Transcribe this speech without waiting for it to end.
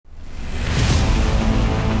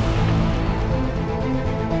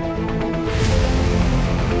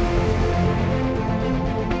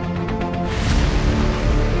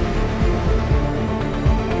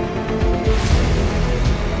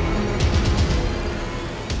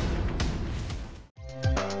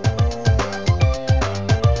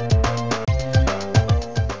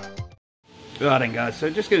Right then guys, so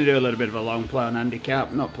just going to do a little bit of a long play on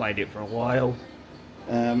handicap. Not played it for a while.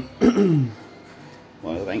 Well,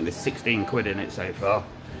 I think there's 16 quid in it so far.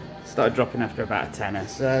 Started dropping after about a tenner,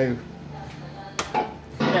 so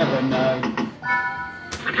never know.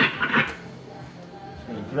 Just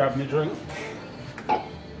going to grab my drink.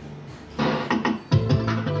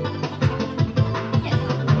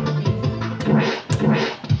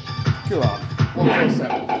 Come on,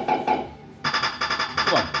 147.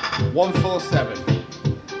 Come on, 147.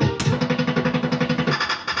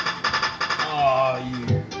 Oh, you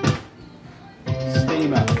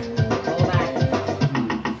steamer.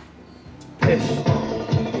 Pish.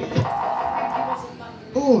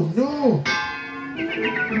 Oh no!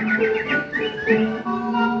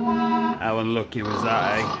 How unlucky was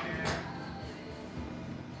that, eh?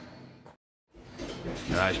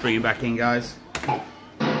 Right, let's bring it back in, guys.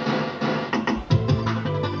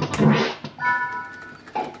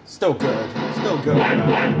 Still good. Still good. I'm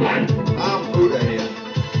out of here.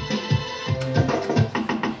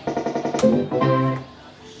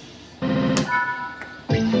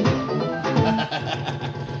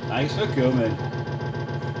 Thanks for coming.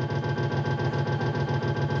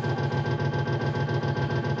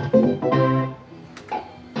 I'm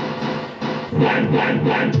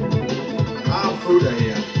out of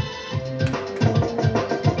here.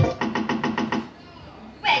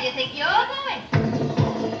 Where do you think you're going?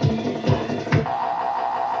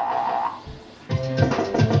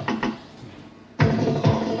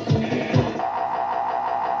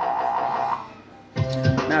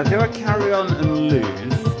 Now, do I carry on and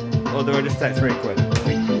lose, or do I just take 3 quid? Take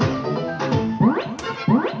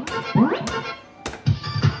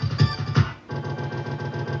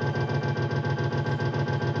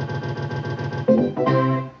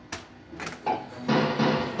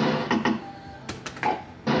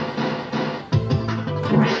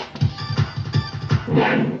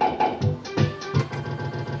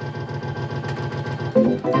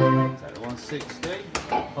the 160,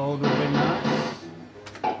 hold would be nice.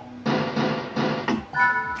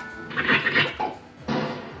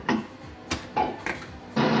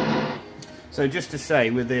 So just to say,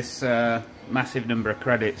 with this massive number of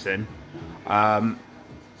credits in,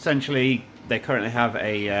 essentially they currently have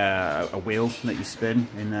a wheel that you spin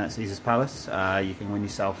in Caesar's Palace. You can win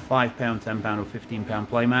yourself £5, £10 or £15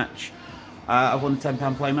 play match. I've won a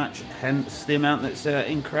 £10 play match, hence the amount that's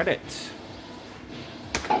in credit.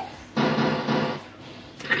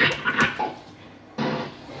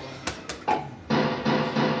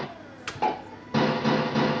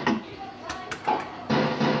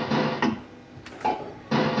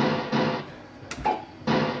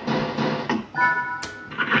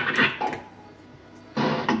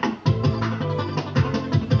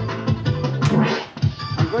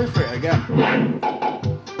 Go for it again. No.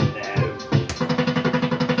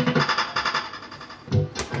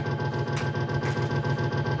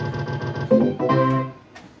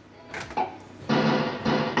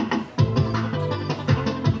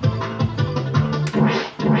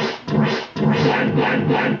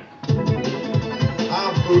 I'm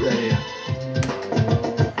out of here.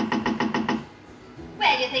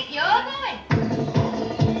 Where do you think you're going?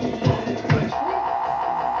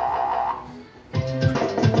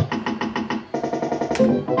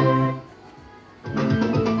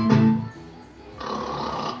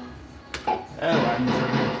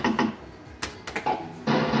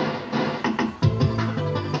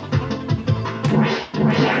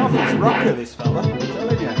 Off his rocker, this fella, I'm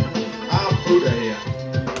telling you. I'm out of here.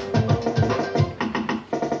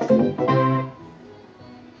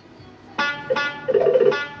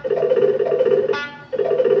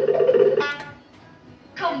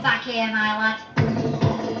 Come back here, my lad.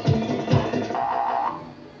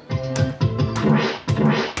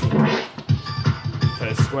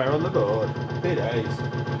 First square on the board. Happy days.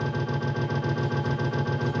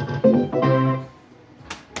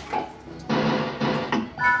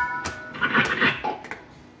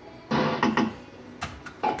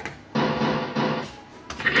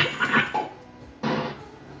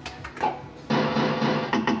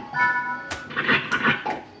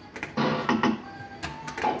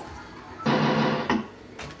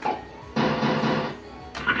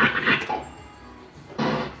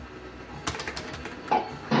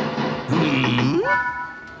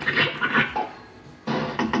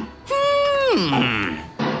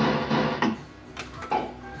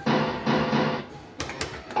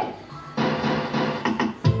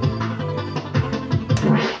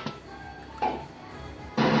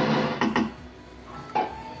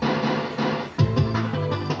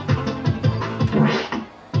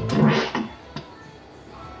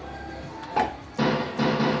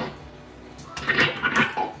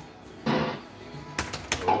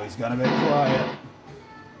 gone a bit quiet.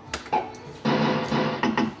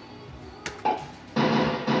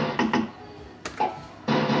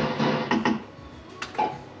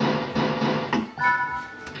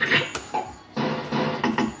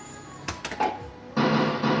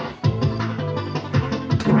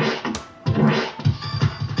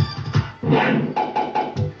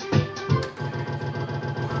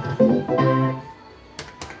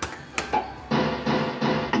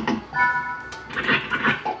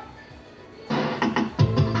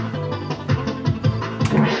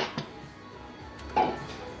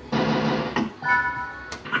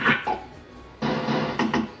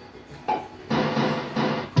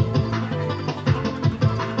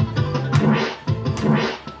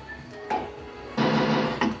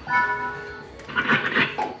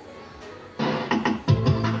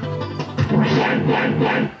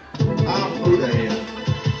 I'm through the here.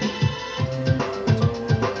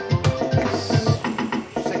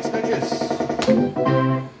 6 figures.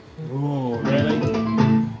 Oh, really? Really?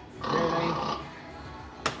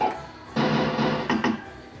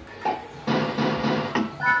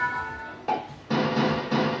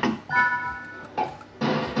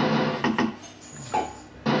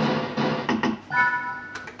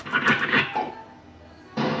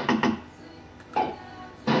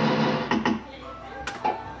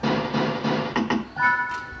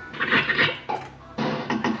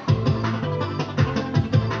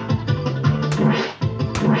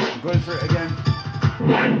 Going for it again.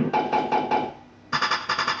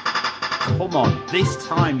 Come on, this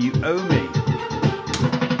time you owe me.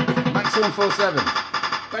 Max 147.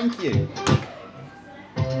 Thank you.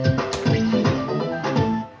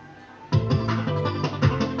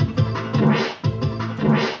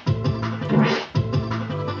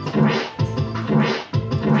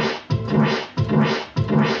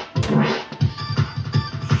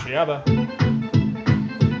 Shabba.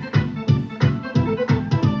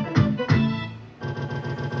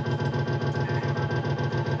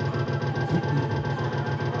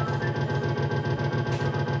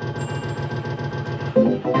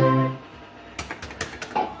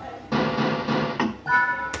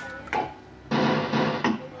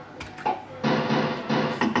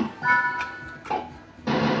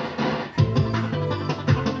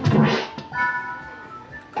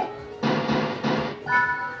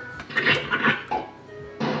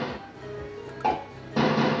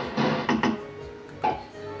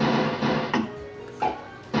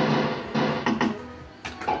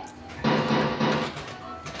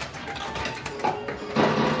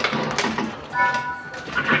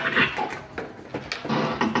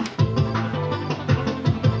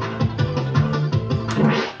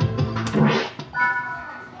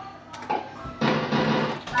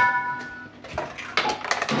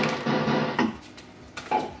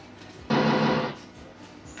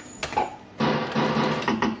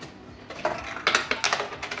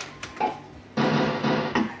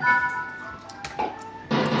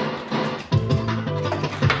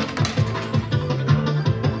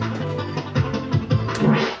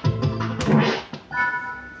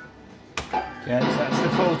 Yeah, so that's the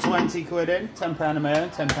full 20 quid in, £10 a mare,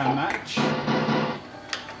 £10 match.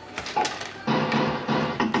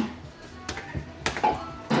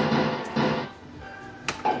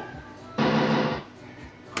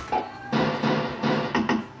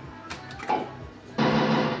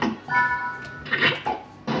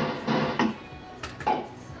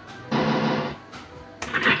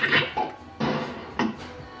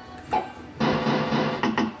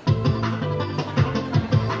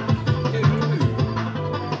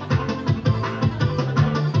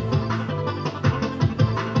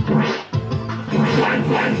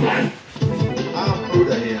 I'm through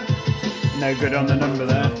the here. No good on the number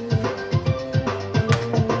there.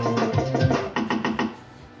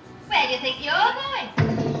 Where do you think you're going?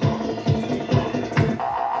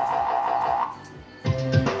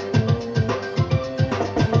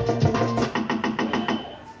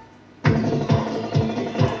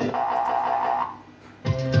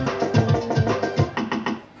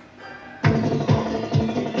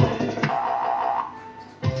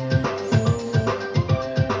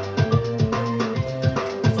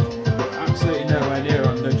 Absolutely nowhere near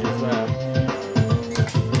on nudges there.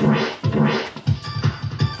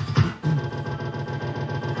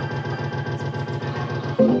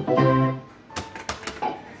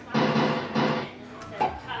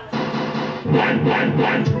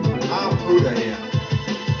 I'm through the here.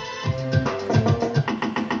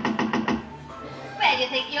 Where do you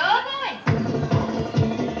think you're going?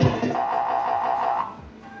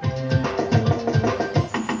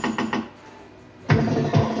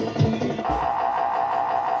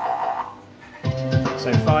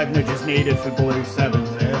 So 5 nudges needed for blue sevens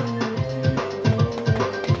here.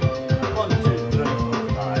 1, 2, 3, 4,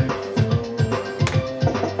 5.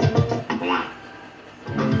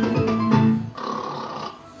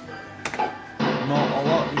 Not a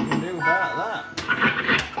lot you can do about that.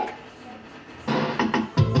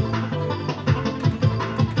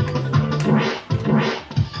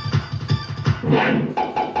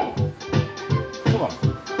 Come on,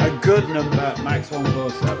 a good number, max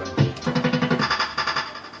 147.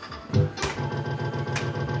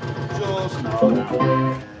 Just not now.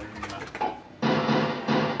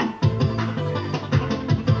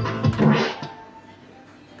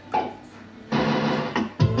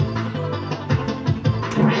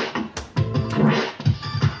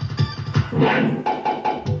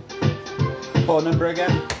 Poor number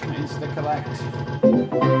again, insta collect.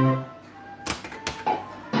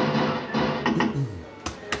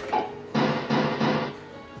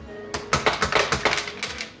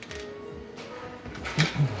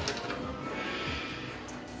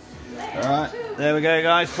 Alright, there we go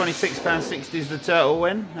guys, £26.60 is the total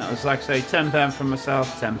win. That was, like I say, £10 from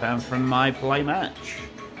myself, £10 from my play match.